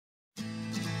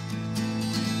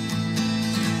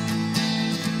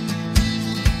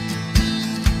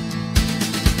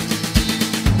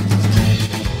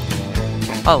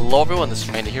Hello everyone, this is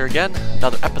Randy here again.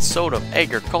 Another episode of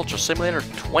Agriculture Simulator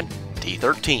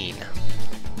 2013.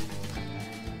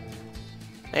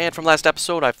 And from last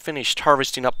episode, I finished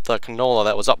harvesting up the canola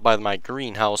that was up by my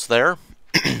greenhouse there.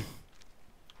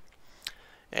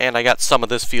 And I got some of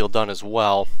this field done as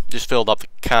well. Just filled up the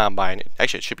combine.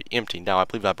 Actually, it should be empty now. I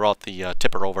believe I brought the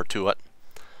tipper over to it.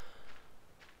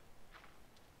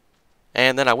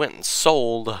 And then I went and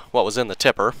sold what was in the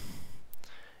tipper.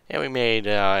 And we made,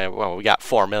 well, we got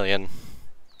 $4 million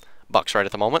right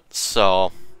at the moment.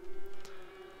 So,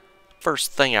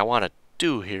 first thing I want to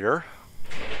do here,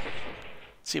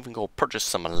 see if we can go purchase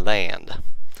some land.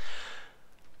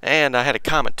 And I had a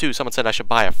comment too. Someone said I should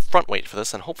buy a front weight for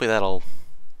this, and hopefully that'll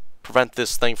prevent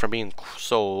this thing from being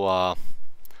so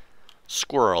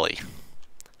squirrely,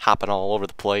 hopping all over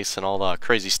the place and all the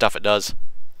crazy stuff it does.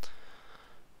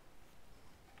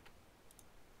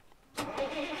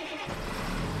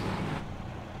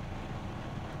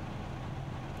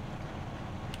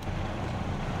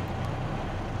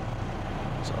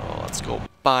 Let's go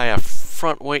buy a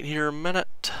front weight here a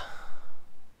minute.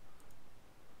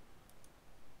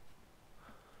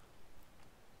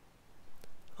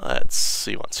 Let's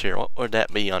see what's here. What would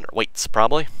that be under? Weights,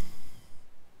 probably.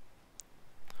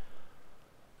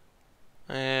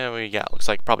 And we got, looks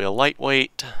like probably a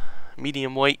lightweight,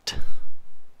 medium weight,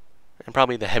 and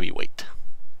probably the heavyweight.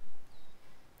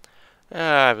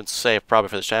 I would say probably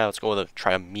for the shadow, let's go with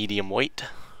try a medium weight.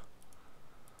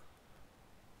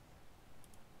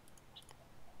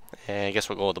 And I guess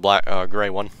we'll go with the black, gray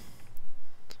one.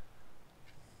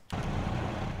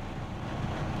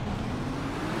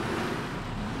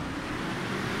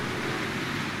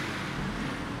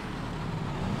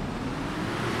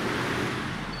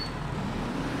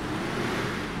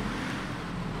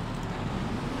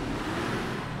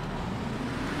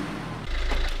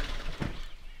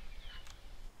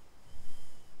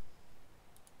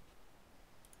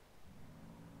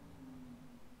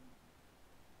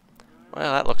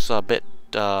 Well, that looks a bit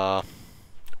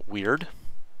weird.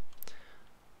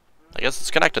 I guess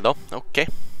it's connected though. Okay.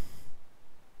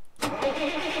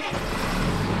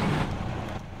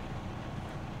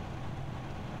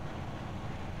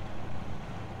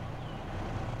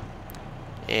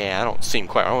 Yeah, I don't seem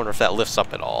quite. I wonder if that lifts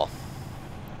up at all.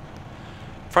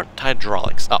 Front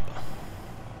hydraulics up.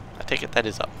 I take it that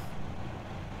is up.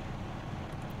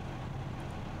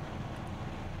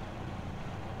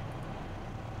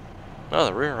 Oh,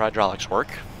 the rear hydraulics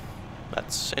work.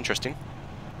 That's interesting.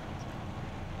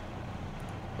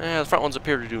 The front ones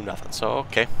appear to do nothing, so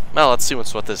okay. Well, let's see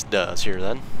what this does here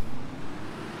then.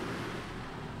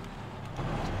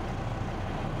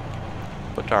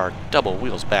 Put our double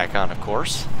wheels back on, of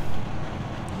course.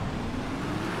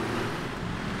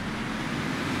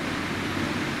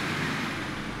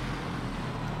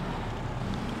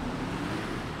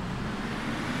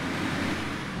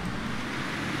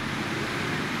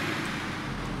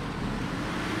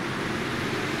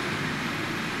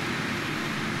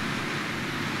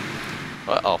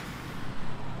 Uh-oh.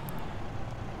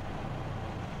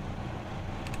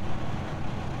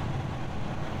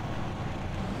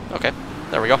 Okay,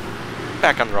 there we go.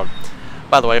 Back on the road.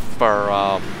 By the way, for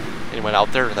anyone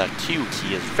out there, that Q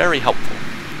key is very helpful.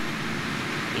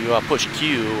 You push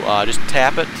Q, just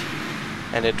tap it,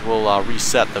 and it will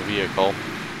reset the vehicle.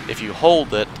 If you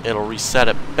hold it, it'll reset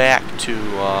it back to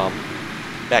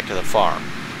the farm.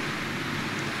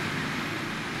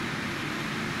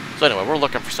 So anyway, we're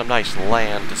looking for some nice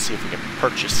land to see if we can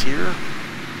purchase here.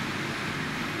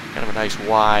 Kind of a nice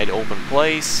wide open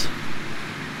place.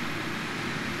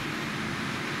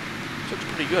 Looks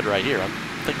pretty good right here. I'm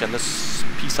thinking this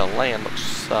piece of land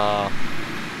looks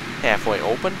halfway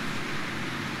open.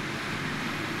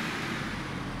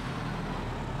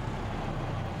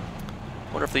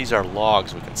 Wonder if these are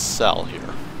logs we can sell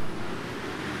here.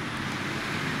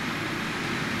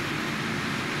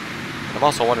 I'm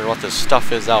also wondering what this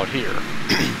stuff is out here.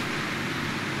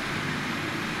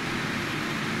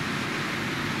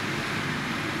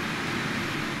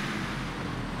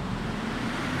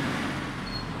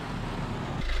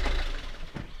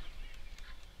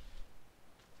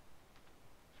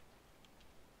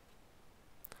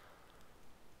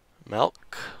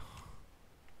 Milk.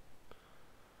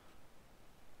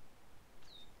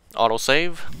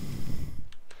 Autosave.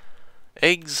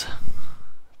 Eggs.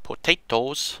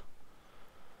 Potatoes.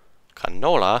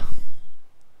 Canola,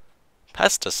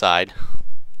 pesticide,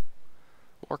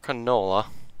 more canola,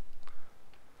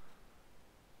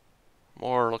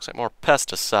 more, looks like more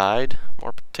pesticide,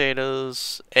 more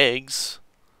potatoes, eggs,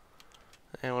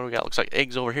 and what do we got? Looks like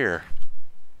eggs over here.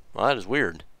 Well, that is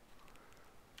weird.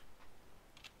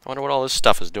 I wonder what all this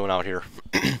stuff is doing out here.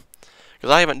 Because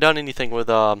I haven't done anything with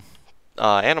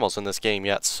animals in this game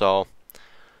yet, so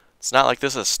it's not like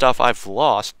this is stuff I've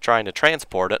lost trying to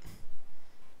transport it.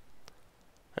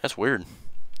 That's weird.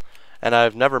 And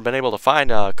I've never been able to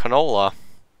find canola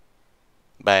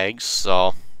bags,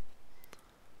 so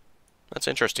that's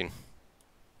interesting.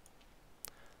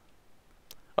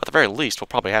 At the very least, we'll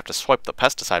probably have to swipe the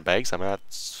pesticide bags. I mean,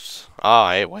 that's...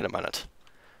 Ah, hey, wait a minute.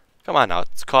 Come on now,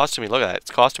 it's costing me, look at that,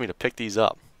 it's costing me to pick these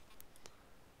up.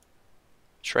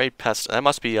 Trade pest, that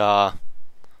must be, I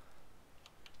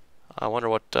wonder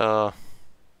what,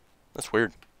 that's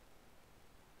weird.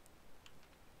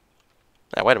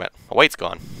 Yeah, wait a minute, my weight's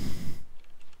gone.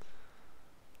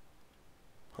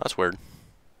 That's weird.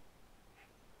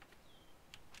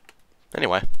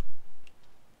 Anyway.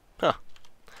 Huh.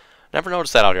 Never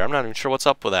noticed that out here. I'm not even sure what's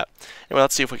up with that. Anyway,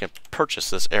 let's see if we can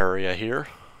purchase this area here.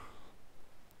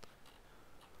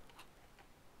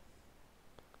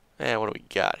 And what do we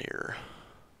got here?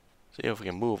 See if we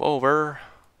can move over.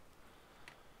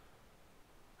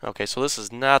 Okay, so this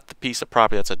is not the piece of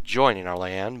property that's adjoining our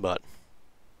land, but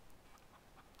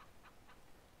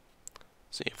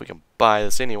see if we can buy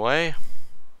this anyway.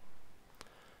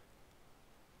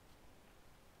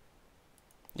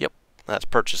 Yep, let's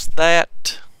purchase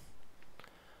that.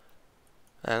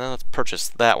 And then let's purchase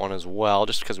that one as well,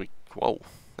 just because we... Whoa,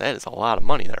 that is a lot of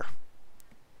money there.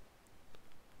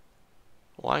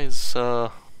 Why is,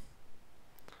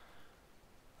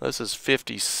 this is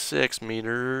 56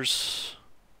 meters.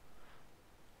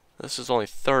 This is only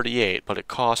 38, but it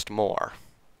cost more.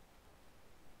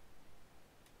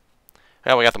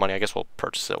 Yeah, we got the money. I guess we'll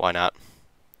purchase it. Why not?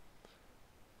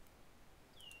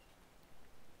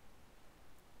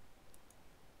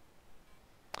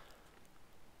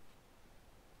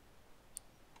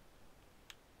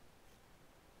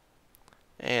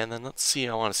 And then let's see,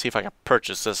 I want to see if I can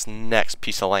purchase this next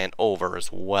piece of land over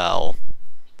as well.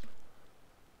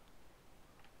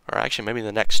 Or actually, maybe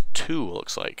the next two,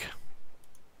 looks like.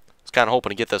 I was kind of hoping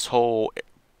to get this whole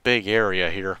big area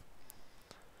here.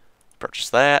 Purchase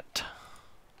that.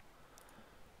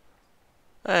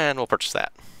 And we'll purchase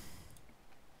that.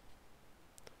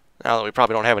 Now that we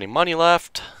probably don't have any money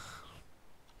left.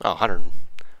 Oh,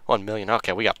 101 million.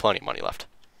 Okay, we got plenty of money left.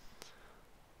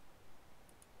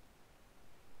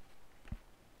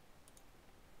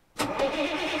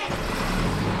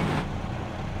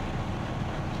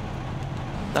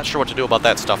 Not sure what to do about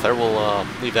that stuff there. We'll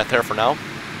leave that there for now.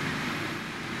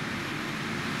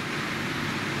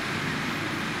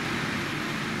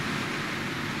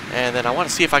 And then I want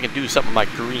to see if I can do something with my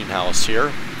greenhouse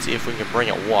here. See if we can bring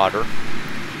it water.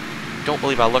 Don't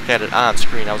believe I looked at it on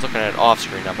screen. I was looking at it off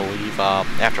screen, I believe,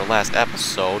 after last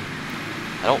episode.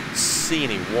 I don't see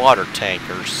any water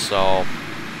tankers, so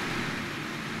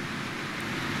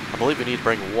I believe we need to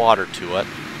bring water to it.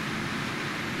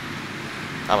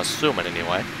 I'm assuming,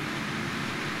 anyway.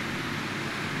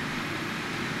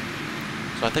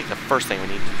 So I think the first thing we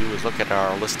need to do is look at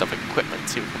our list of equipment,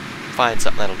 see if we can find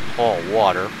something that'll haul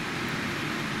water.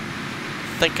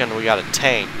 Thinking we got a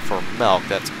tank for milk.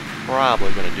 That's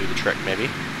probably going to do the trick, maybe.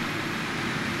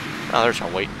 Oh, there's our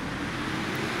weight.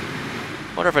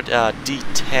 Wonder if it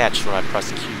detached when I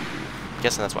pressed Q. I'm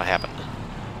guessing that's what happened.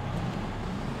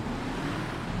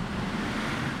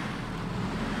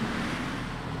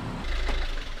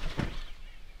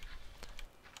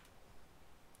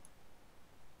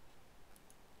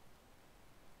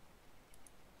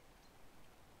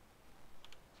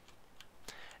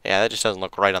 Yeah, that just doesn't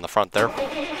look right on the front there.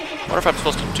 Wonder if I'm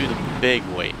supposed to do the big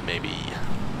weight, maybe.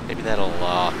 Maybe that'll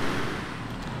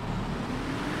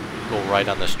go right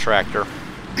on this tractor.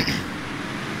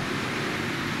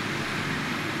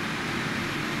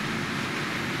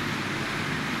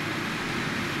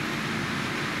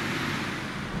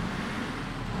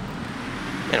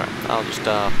 Anyway, I'll just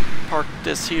park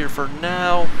this here for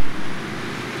now.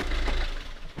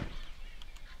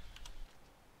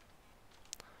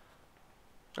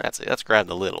 That's it. Let's grab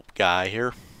the little guy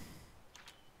here.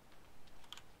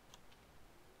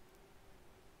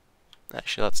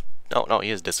 Actually, let's... Oh, no, he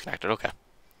is disconnected. Okay.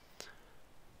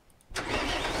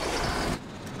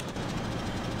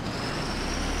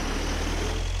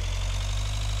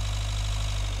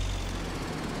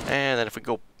 And then if we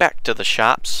go back to the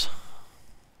shops...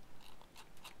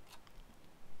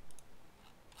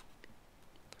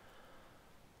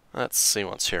 Let's see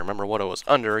what's here. Remember what it was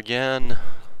under again.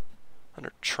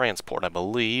 Under transport, I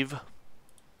believe.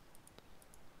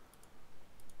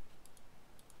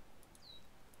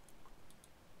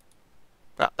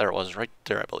 Ah, there it was, right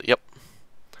there, I believe. Yep.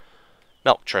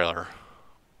 Milk trailer.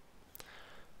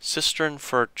 Cistern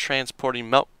for transporting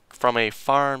milk from a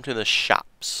farm to the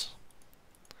shops.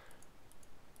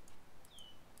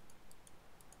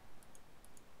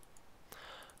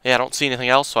 Yeah, I don't see anything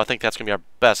else, so I think that's going to be our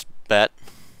best bet.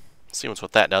 See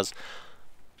what that does.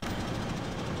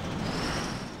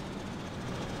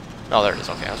 Oh, there it is.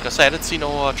 Okay, I was going to say, I didn't see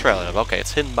no trailer. Okay,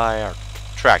 it's hidden by our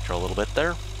tractor a little bit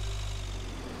there.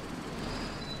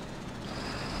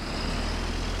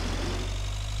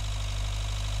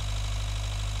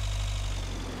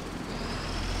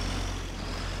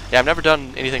 Yeah, I've never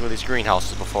done anything with these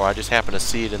greenhouses before. I just happened to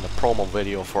see it in the promo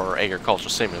video for Agriculture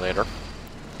Simulator.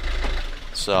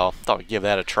 So, thought we'd give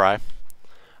that a try.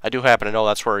 I do happen to know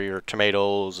that's where your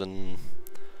tomatoes and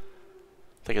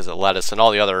I think it's lettuce and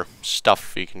all the other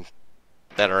stuff you can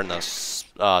that are in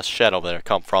the shed over there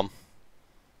come from.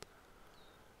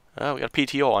 We got a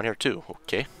PTO on here too.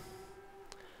 Okay.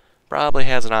 Probably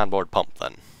has an onboard pump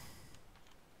then.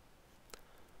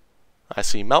 I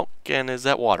see milk, and is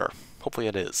that water? Hopefully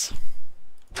it is.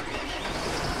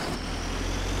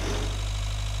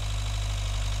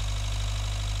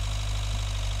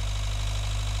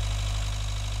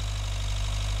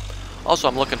 Also,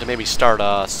 I'm looking to maybe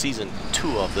start Season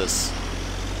 2 of this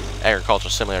Agriculture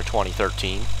Simulator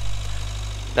 2013.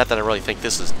 Not that I really think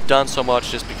this is done so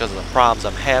much, just because of the problems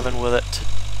I'm having with it.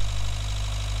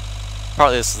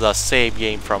 Partly this is a save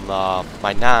game from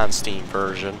my non-Steam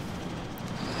version.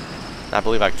 I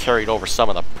believe I carried over some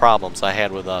of the problems I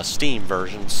had with Steam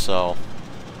versions, so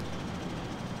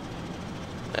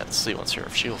let's see once here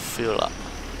if she'll fill up.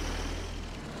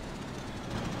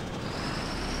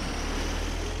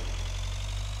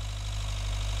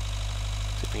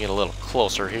 See if we can get a little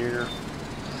closer here.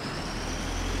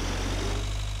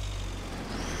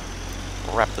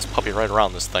 We'll wrap this puppy right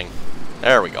around this thing.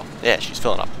 There we go. Yeah, she's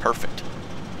filling up. Perfect.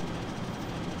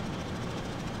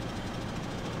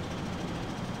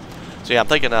 So yeah, I'm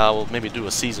thinking we'll maybe do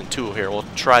a Season 2 here. We'll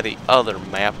try the other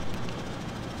map.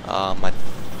 I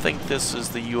think this is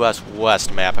the US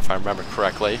West map, if I remember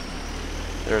correctly.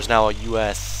 There's now a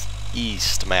US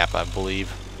East map, I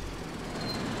believe.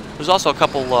 There's also a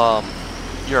couple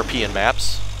European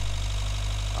maps.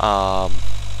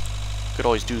 Could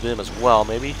always do them as well,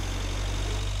 maybe.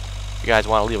 If you guys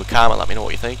want to leave a comment, let me know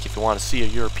what you think. If you want to see a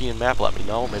European map, let me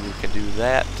know. Maybe we can do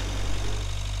that.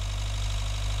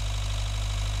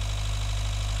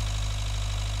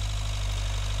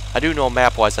 I do know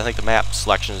map-wise, I think the map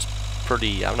selection is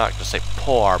pretty, I'm not going to say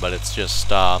poor, but it's just,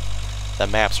 the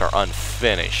maps are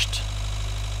unfinished.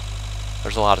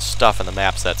 There's a lot of stuff in the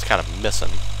maps that's kind of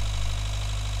missing.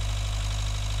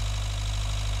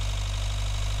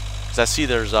 Because I see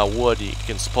there's wood you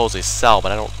can supposedly sell,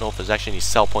 but I don't know if there's actually any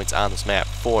sell points on this map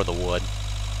for the wood.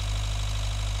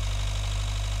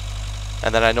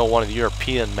 And then I know one of the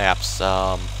European maps,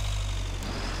 there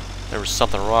was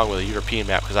something wrong with the European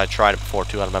map because I tried it before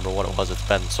too. I don't remember what it was. It's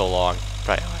been so long.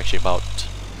 Probably actually about...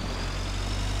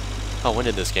 Oh, when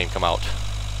did this game come out?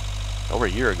 Over a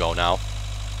year ago now.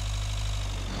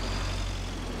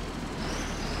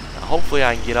 Now hopefully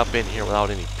I can get up in here without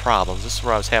any problems. This is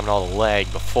where I was having all the lag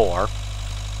before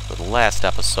with the last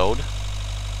episode.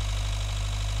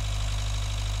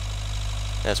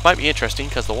 Now this might be interesting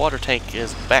because the water tank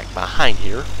is back behind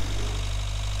here.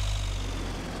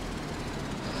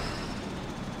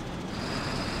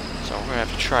 So we're going to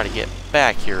have to try to get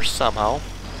back here somehow.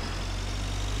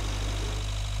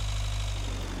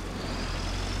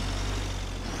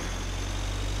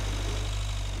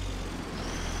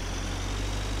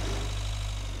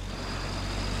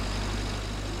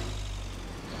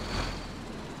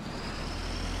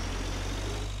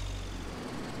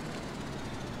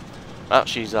 Well,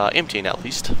 she's emptying at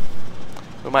least.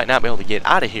 We might not be able to get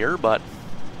out of here, but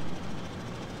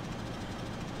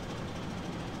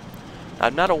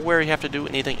I'm not aware you have to do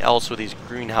anything else with these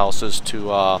greenhouses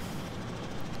to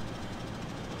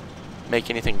make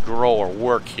anything grow or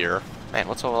work here. Man,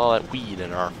 what's all that weed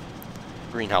in our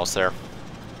greenhouse there?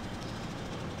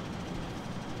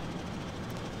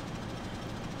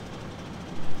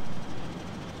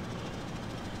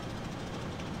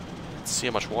 Let's see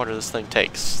how much water this thing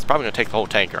takes. It's probably going to take the whole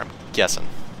tanker, I'm guessing.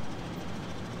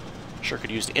 Sure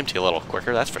could use to empty a little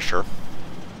quicker, that's for sure.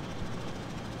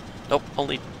 Nope,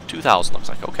 only 2,000 looks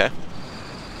like. Okay.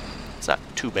 It's not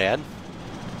too bad.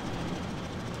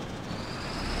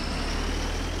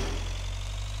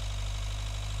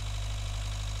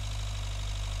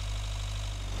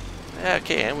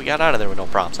 Okay, and we got out of there with no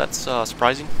problems. That's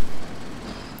surprising.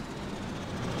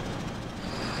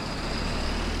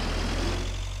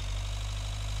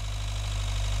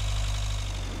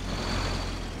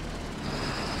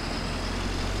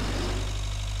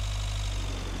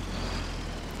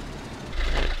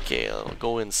 Okay, I'll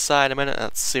go inside a minute.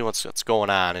 Let's see what's going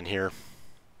on in here.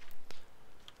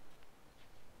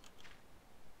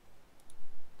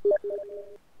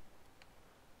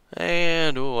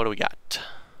 And ooh, what do we got?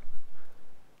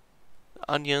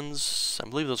 Onions. I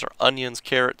believe those are onions,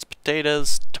 carrots,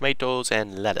 potatoes, tomatoes,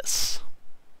 and lettuce.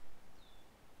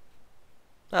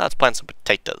 Let's plant some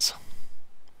potatoes.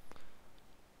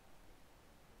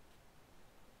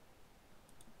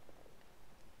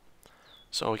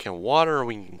 So we can water or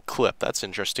we can clip. That's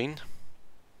interesting.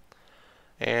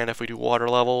 And if we do water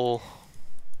level...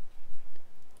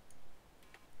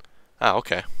 Ah,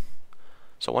 okay.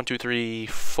 So 1, 2, 3,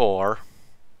 4.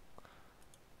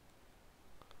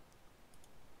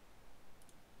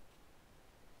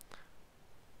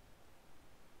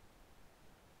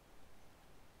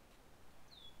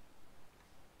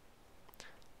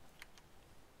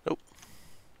 Nope.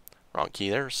 Wrong key.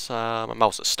 There's my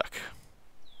mouse is stuck.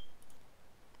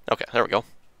 Okay, there we go.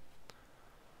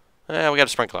 And we got a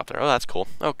sprinkler up there. Oh, that's cool.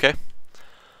 Okay.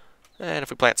 And if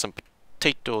we plant some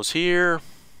potatoes here,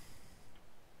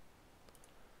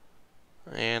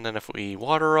 and then if we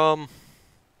water them,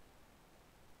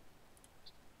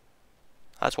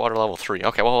 that's water level 3.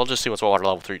 Okay, well, we'll just see what water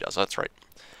level 3 does. That's right.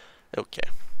 Okay.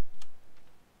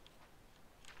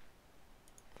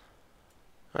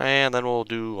 And then we'll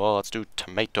do, well, let's do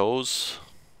tomatoes.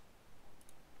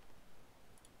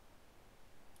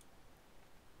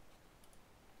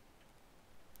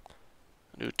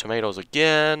 Do tomatoes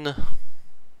again.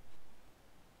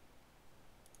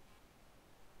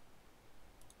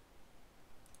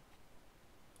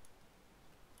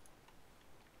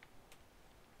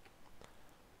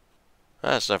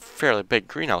 That's a fairly big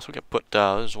greenhouse. We can put,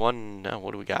 there's one,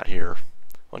 what do we got here?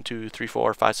 1, 2, 3,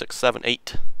 4, 5, 6, 7,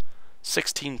 8.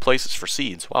 16 places for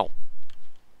seeds. Wow.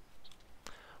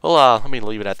 Well, let me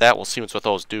leave it at that. We'll see what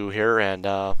those do here, and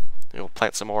we'll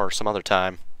plant some more some other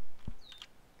time.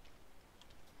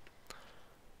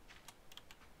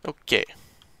 Okay.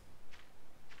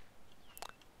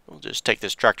 We'll just take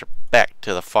this tractor back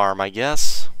to the farm, I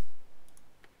guess.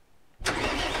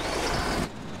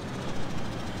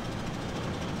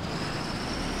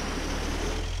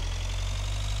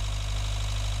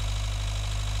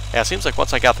 Yeah, it seems like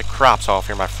once I got the crops off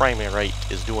here, my frame rate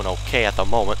is doing okay at the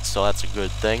moment, so that's a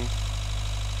good thing.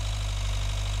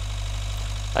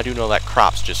 I do know that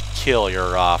crops just kill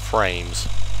your frame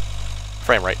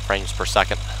rate, frames per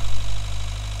second.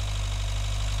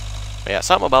 But yeah,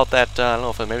 something about that, I don't know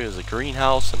if maybe it was the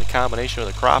greenhouse and the combination of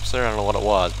the crops there, I don't know what it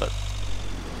was, but...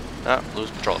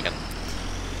 lose control again.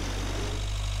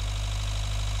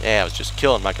 Yeah, it was just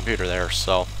killing my computer there,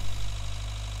 so...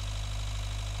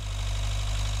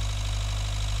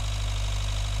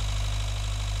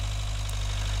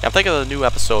 Yeah, I'm thinking of the new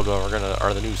episode where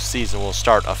or the new season will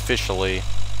start officially.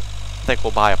 I think we'll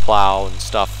buy a plow and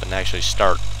stuff and actually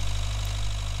start...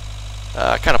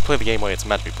 kind of play the game the way it's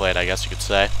meant to be played, I guess you could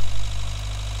say.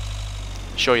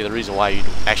 Show you the reason why you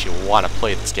actually want to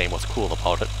play this game, what's cool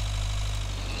about it.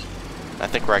 I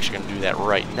think we're actually going to do that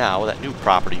right now with that new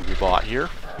property we bought here.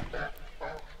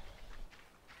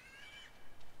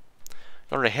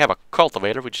 In order to have a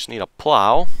cultivator, we just need a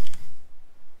plow.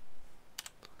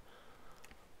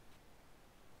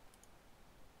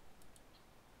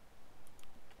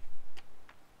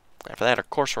 After that, of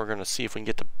course, we're going to see if we can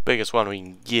get the biggest one we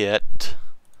can get.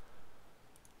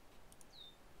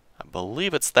 I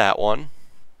believe it's that one.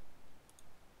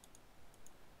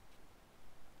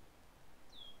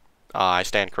 I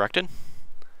stand corrected.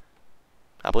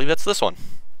 I believe that's this one.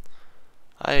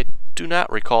 I do not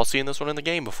recall seeing this one in the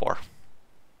game before.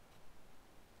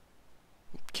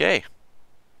 Okay.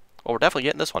 Well, we're definitely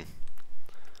getting this one.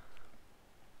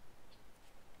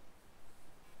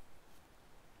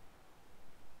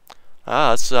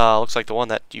 This looks like the one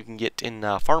that you can get in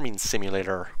Farming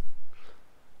Simulator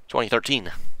 2013.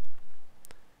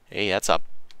 Hey, that's a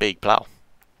big plow.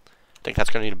 I think that's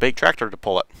going to need a big tractor to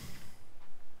pull it.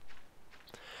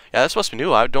 Yeah, this must be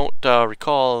new. I don't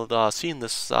recall seeing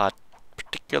this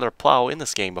particular plow in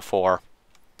this game before.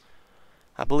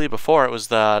 I believe before it was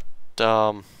that,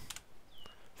 if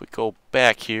we go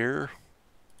back here,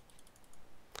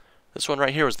 this one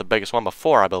right here was the biggest one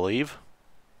before, I believe.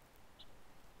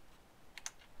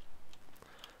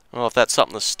 I don't know if that's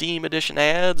something the Steam Edition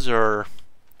adds, or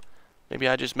maybe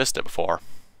I just missed it before.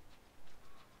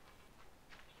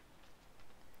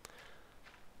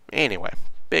 Anyway,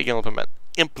 big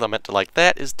implement like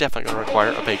that is definitely going to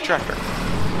require a big tractor.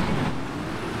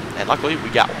 And luckily, we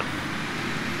got one.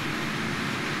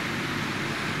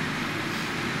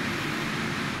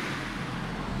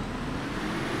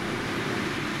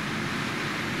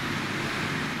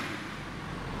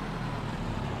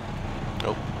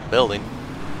 building.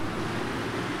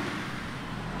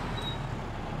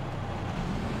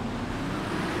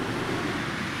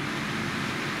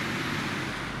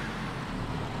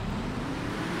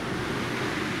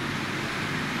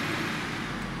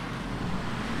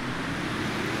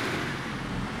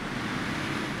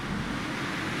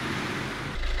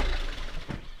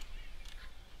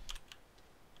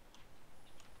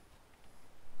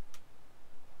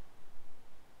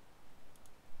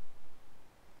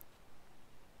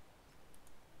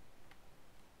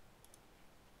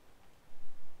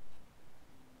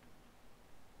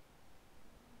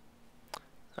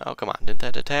 Oh, come on, didn't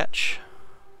that detach?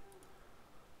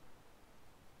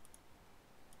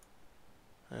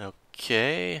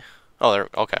 Okay. Oh, there,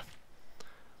 okay.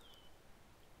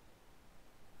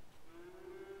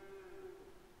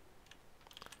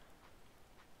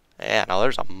 Yeah, now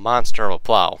there's a monster of a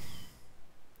plow.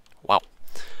 Wow.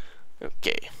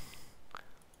 Okay.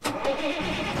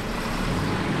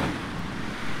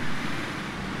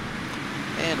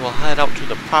 And we'll head out to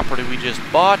the property we just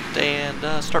bought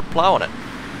and start plowing it.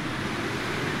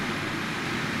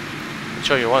 I'll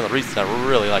show you one of the reasons I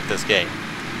really like this game.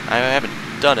 I haven't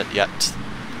done it yet.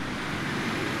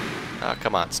 Oh,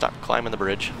 come on, stop climbing the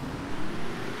bridge.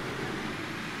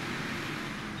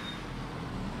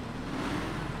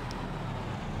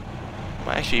 Am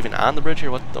I actually even on the bridge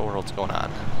here? What the world's going on?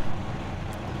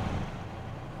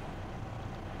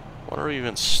 What are we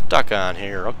even stuck on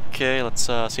here? Okay, let's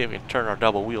see if we can turn our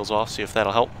double wheels off, see if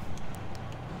that'll help.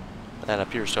 That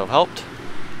appears to have helped.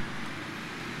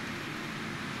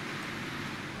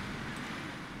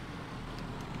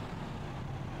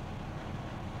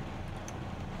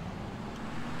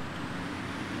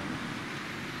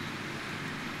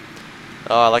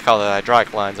 Oh, I like how the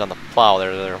hydraulic lines on the plow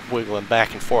there, they're wiggling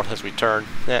back and forth as we turn.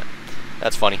 Yeah,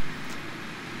 that's funny.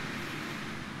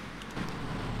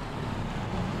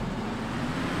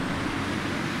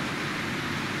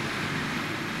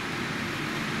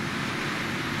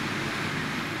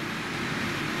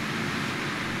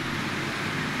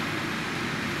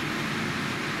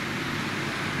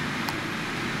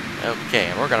 Okay,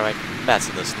 and we're going to make a mess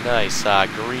of this nice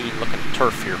green looking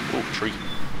turf here. Ooh, tree.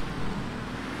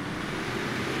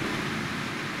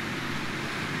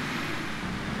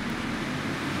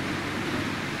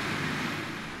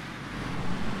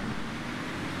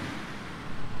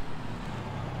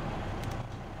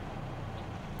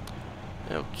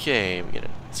 Okay, we get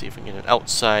see if we can get an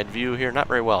outside view here. Not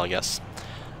very well, I guess.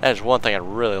 That is one thing I'd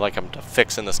really like them to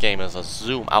fix in this game is a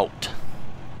zoom out.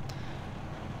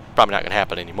 Probably not going to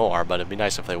happen anymore, but it'd be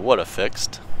nice if they would have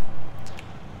fixed.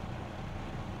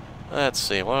 Let's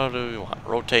see, what do we want?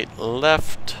 Rotate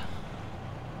left.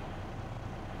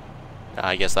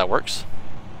 I guess that works.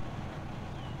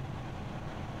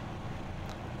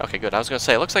 Okay, good. I was going to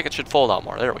say, it looks like it should fold out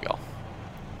more. There we go.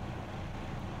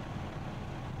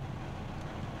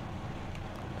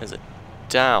 Is it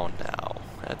down now?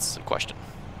 That's the question.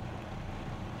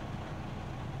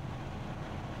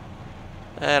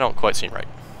 That don't quite seem right.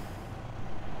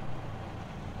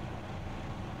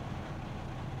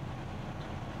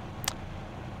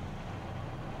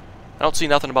 I don't see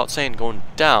nothing about saying going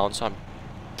down, so I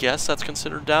guess that's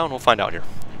considered down. We'll find out here.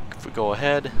 If we go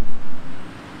ahead.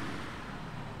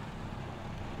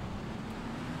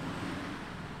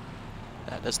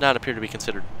 That does not appear to be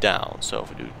considered down, so if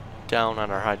we do down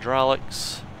on our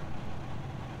hydraulics.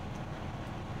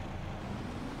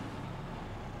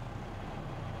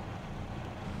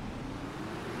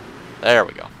 There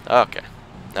we go. Okay.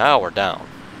 Now we're down.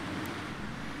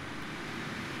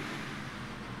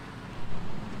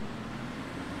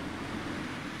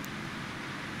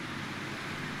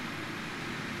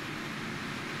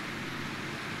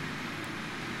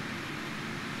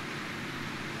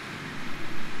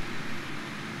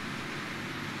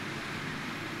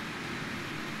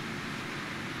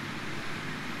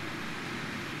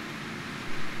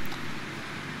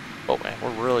 Oh man,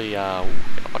 we're really,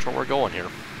 watch where we're going here.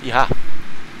 Yeah.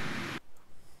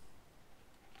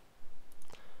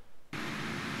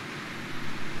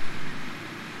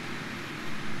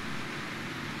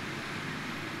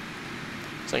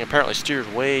 This thing apparently steers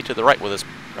way to the right with this,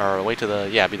 or way to the,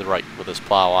 yeah, be the right with this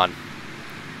plow on.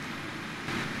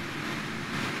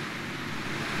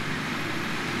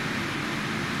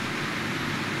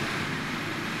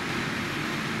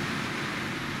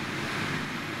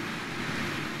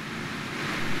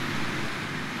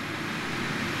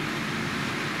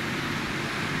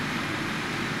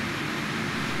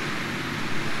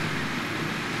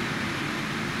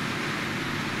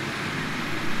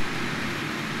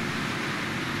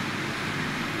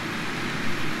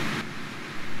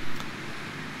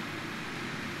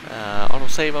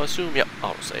 autosave, I assume? Yep,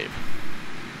 autosave.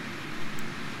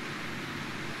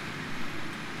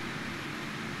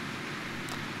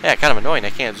 Yeah, kind of annoying.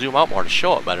 I can't zoom out more to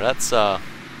show it better. That's,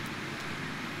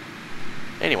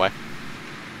 Anyway.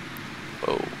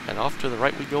 Whoa, and off to the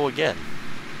right we go again.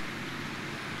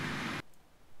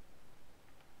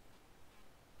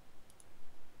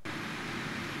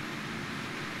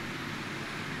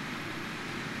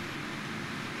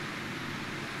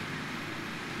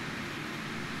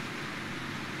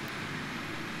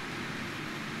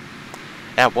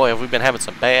 Yeah, boy, have we been having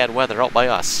some bad weather out by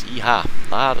us. Yeehaw.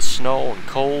 A lot of snow and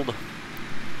cold.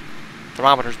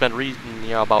 Thermometer's been reading, you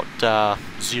know, about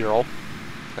 0.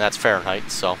 That's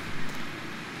Fahrenheit, so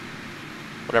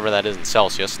whatever that is in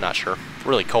Celsius, not sure.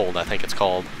 Really cold, I think it's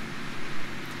called.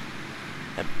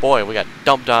 And boy, we got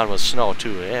dumped on with snow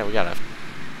too. Yeah, we got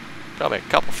probably a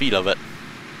couple feet of it.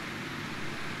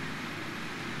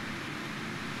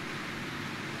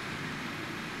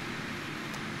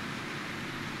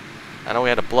 I know we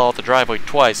had to blow out the driveway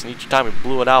twice, and each time we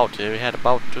blew it out, we had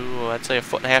about, I'd say,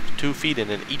 1.5 to 2 feet in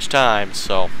it each time,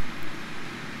 so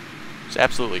it's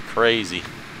absolutely crazy.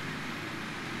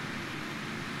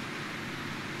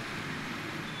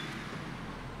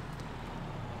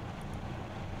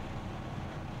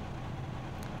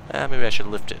 Maybe I should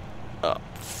lift it up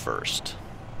first.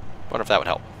 Wonder if that would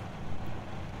help.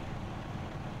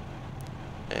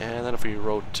 And then if we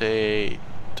rotate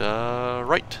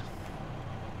right.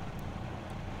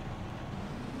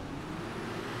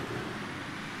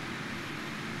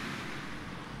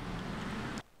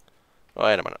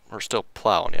 Wait a minute, we're still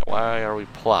plowing yet. Why are we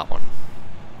plowing?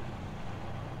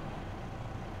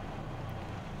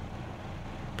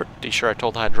 Pretty sure I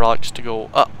told the hydraulics to go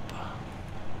up.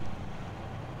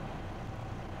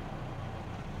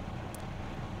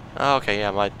 Okay, yeah,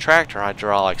 my tractor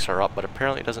hydraulics are up, but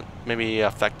apparently it doesn't maybe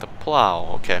affect the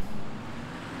plow. Okay.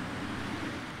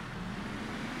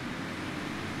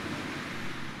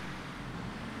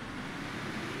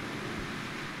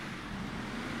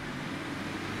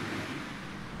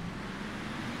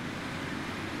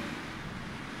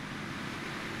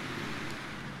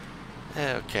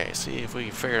 Okay, see if we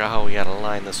can figure out how we gotta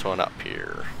line this one up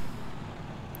here.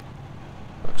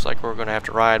 Looks like we're gonna have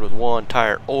to ride with one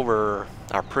tire over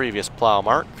our previous plow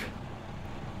mark.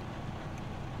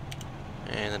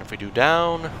 And then if we do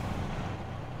down,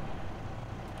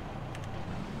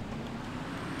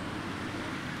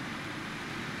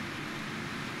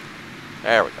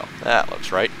 there we go. That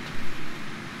looks right.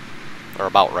 Or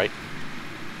about right.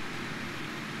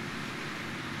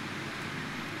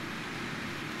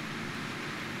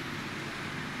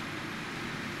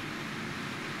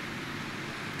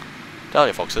 Tell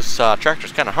you folks, this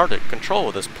tractor's kind of hard to control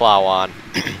with this plow on.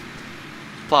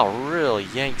 Plow really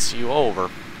yanks you over.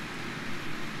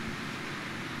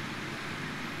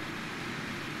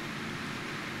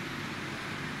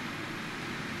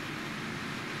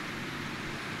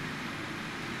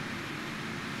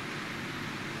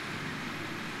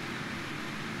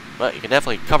 But you can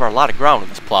definitely cover a lot of ground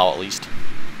with this plow at least.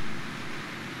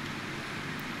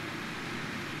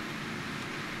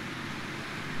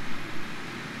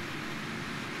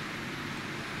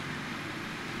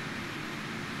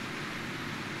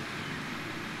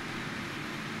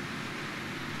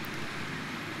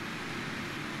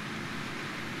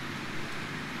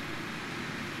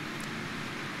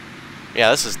 Yeah,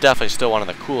 this is definitely still one of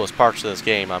the coolest parts of this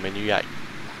game. I mean, you got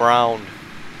ground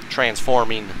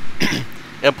transforming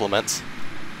implements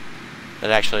that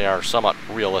actually are somewhat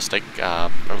realistic, or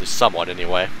at least somewhat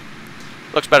anyway.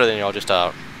 Looks better than, you know, just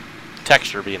a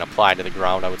texture being applied to the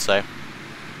ground, I would say.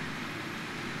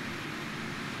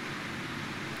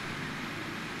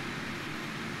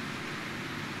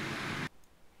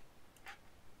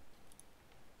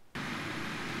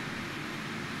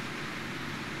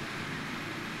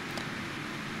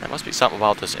 There must be something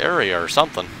about this area or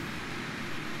something.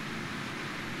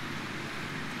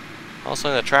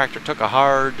 Also, the tractor took a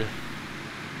hard,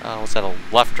 was that a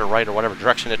left or right or whatever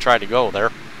direction it tried to go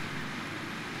there.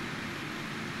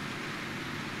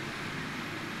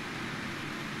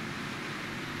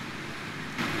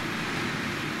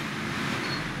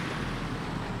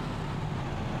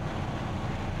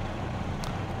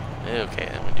 Okay,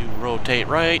 then we do rotate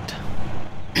right.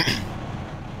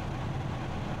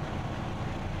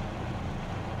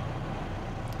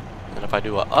 And if I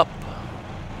do a up,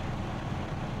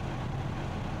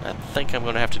 I think I'm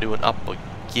going to have to do an up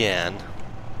again.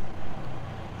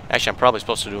 Actually, I'm probably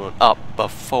supposed to do an up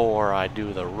before I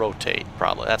do the rotate.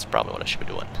 Probably. That's probably what I should be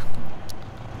doing.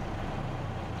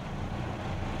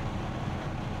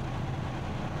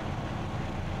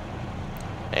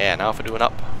 Yeah, now if I do an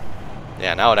up.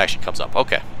 Yeah, now it actually comes up.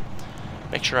 Okay.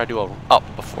 Make sure I do a up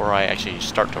before I actually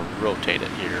start to rotate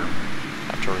it here.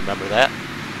 Have to remember that.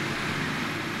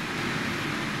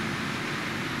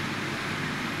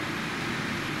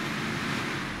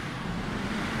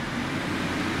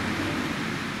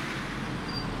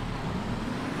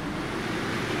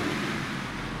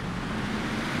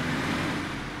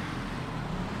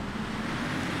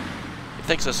 He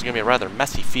thinks this is going to be a rather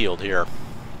messy field here.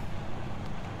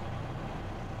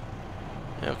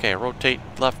 Okay, rotate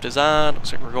left is on.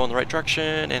 Looks like we're going the right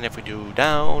direction. And if we do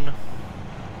down,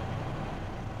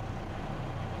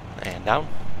 and down,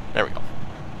 there we go.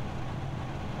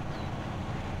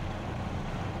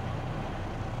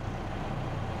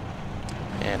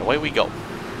 And away we go.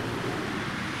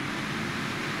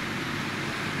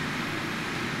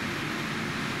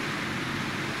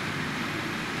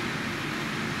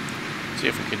 See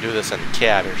if we can do this in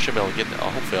cab here. Should be able to get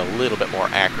hopefully a little bit more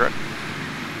accurate.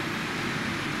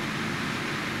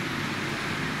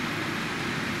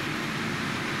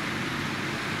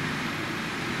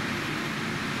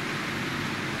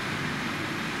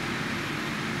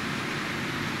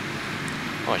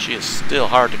 Oh, she is still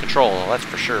hard to control, that's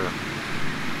for sure.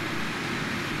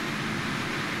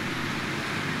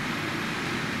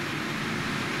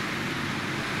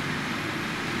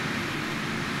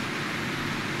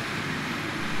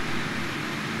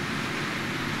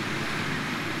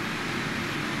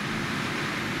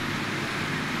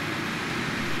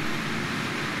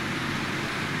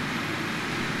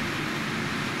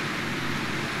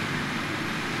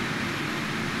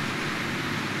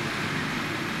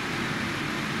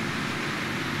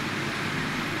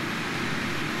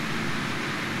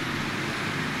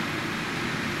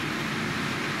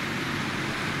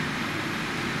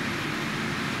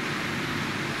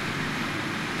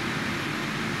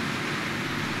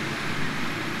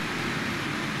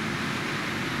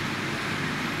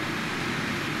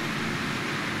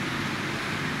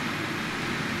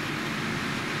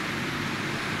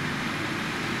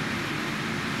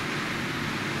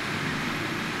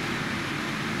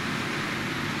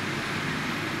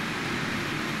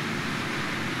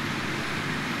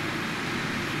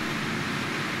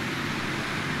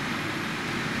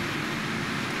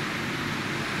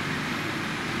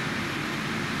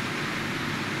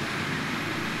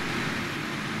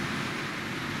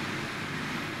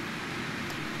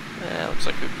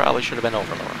 Looks like we probably should have been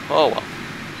over lower. Oh well.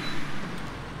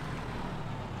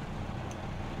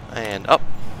 And up.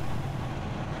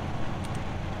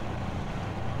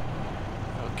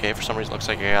 Okay, for some reason it looks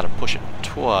like I gotta push it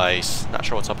twice. Not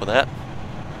sure what's up with that.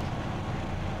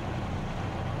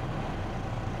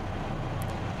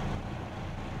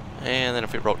 And then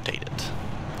if we rotate it.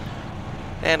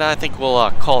 And I think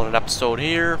we'll call it an episode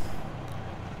here.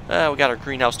 We got our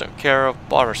greenhouse taken care of.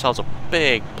 Bought ourselves a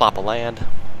big plop of land.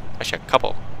 Actually, a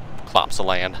couple clops of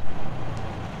land.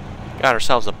 Got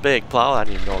ourselves a big plow I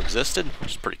didn't even know existed,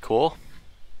 which is pretty cool.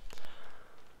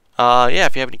 Yeah,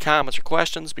 if you have any comments or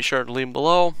questions, be sure to leave them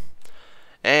below.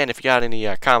 And if you got any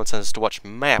comments as to which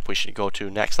map we should go to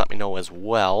next, let me know as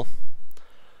well.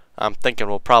 I'm thinking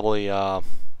we'll probably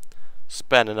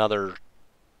spend another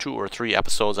 2 or 3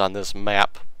 episodes on this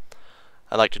map.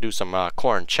 I'd like to do some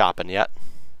corn chopping yet.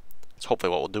 That's hopefully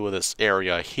what we'll do with this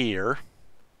area here.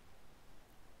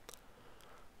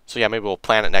 So yeah, maybe we'll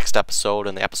plan it next episode,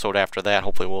 and the episode after that,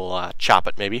 hopefully we'll chop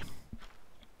it maybe.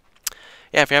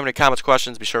 Yeah, if you have any comments,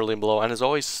 questions, be sure to leave them below. And as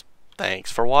always, thanks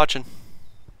for watching.